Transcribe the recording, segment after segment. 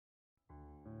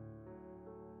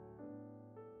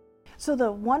So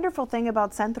the wonderful thing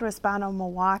about Centro Hispano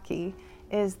Milwaukee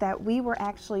is that we were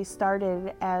actually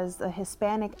started as a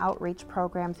Hispanic outreach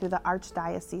program through the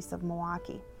Archdiocese of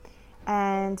Milwaukee.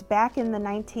 And back in the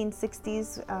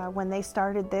 1960s, when they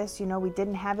started this, we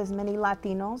didn't have as many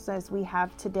Latinos as we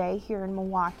have today here in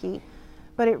Milwaukee,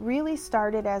 but it really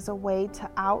started as a way to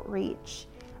outreach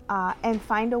and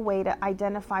find a way to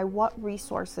identify what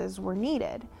resources were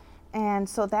needed. And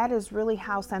so that is really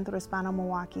how Centro Hispano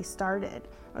Milwaukee started.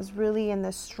 It was really in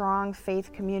this strong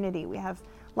faith community. We have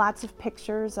lots of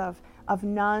pictures of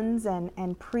nuns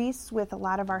and priests with a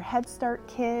lot of our Head Start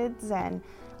kids and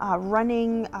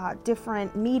running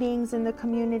different meetings in the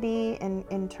community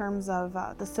in terms of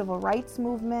the civil rights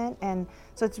movement. And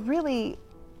so it's really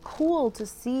cool to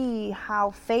see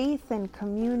how faith and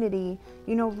community,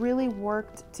 really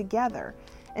worked together.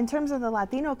 In terms of the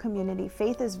Latino community,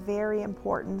 faith is very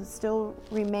important. It still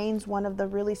remains one of the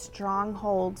really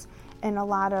strongholds in a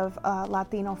lot of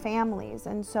Latino families.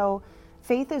 And so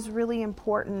faith is really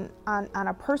important on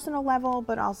a personal level,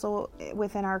 but also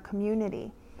within our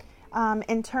community.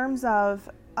 In terms of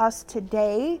us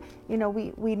today,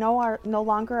 we no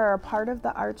longer are a part of the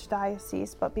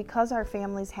Archdiocese, but because our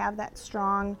families have that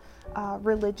strong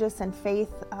religious and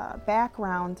faith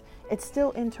background, it's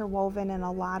still interwoven in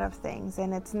a lot of things.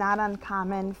 And it's not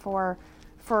uncommon for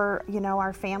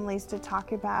our families to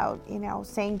talk about,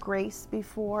 saying grace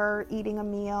before eating a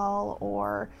meal,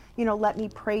 or, let me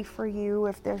pray for you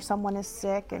if there's someone is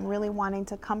sick, and really wanting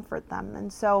to comfort them.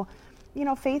 And so,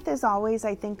 faith is always,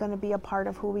 I think, going to be a part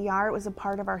of who we are. It was a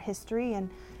part of our history, and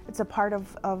it's a part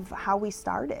of how we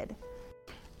started.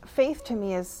 Faith to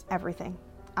me is everything.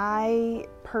 I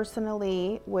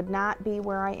personally would not be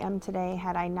where I am today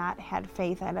had I not had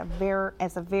faith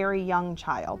as a very young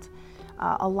child.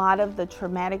 A lot of the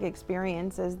traumatic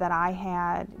experiences that I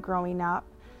had growing up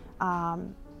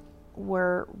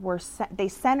they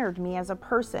centered me as a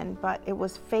person, but it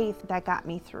was faith that got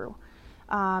me through.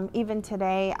 Even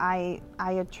today, I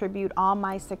attribute all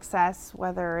my success,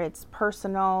 whether it's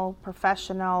personal,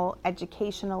 professional,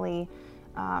 educationally,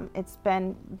 it's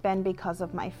been because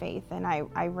of my faith. And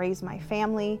I raise my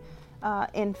family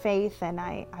in faith, and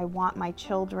I want my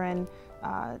children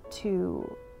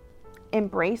to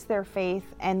embrace their faith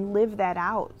and live that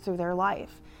out through their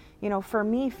life. For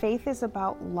me, faith is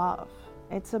about love.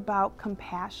 It's about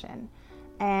compassion.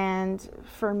 And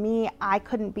for me, I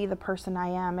couldn't be the person I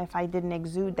am if I didn't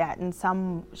exude that in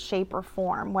some shape or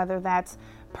form, whether that's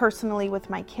personally with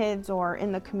my kids or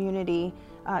in the community,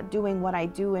 doing what I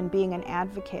do and being an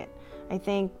advocate. I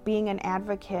think being an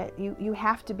advocate, you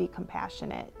have to be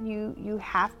compassionate. You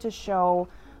have to show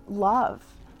love,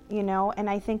 and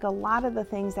I think a lot of the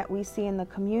things that we see in the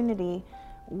community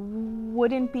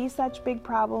wouldn't be such big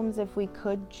problems if we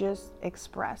could just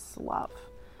express love.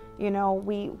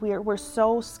 We're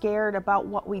so scared about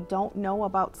what we don't know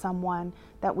about someone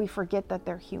that we forget that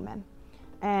they're human.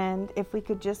 And if we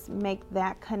could just make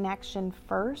that connection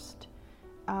first,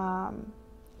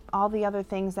 all the other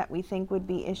things that we think would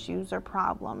be issues or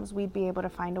problems, we'd be able to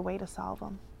find a way to solve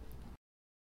them.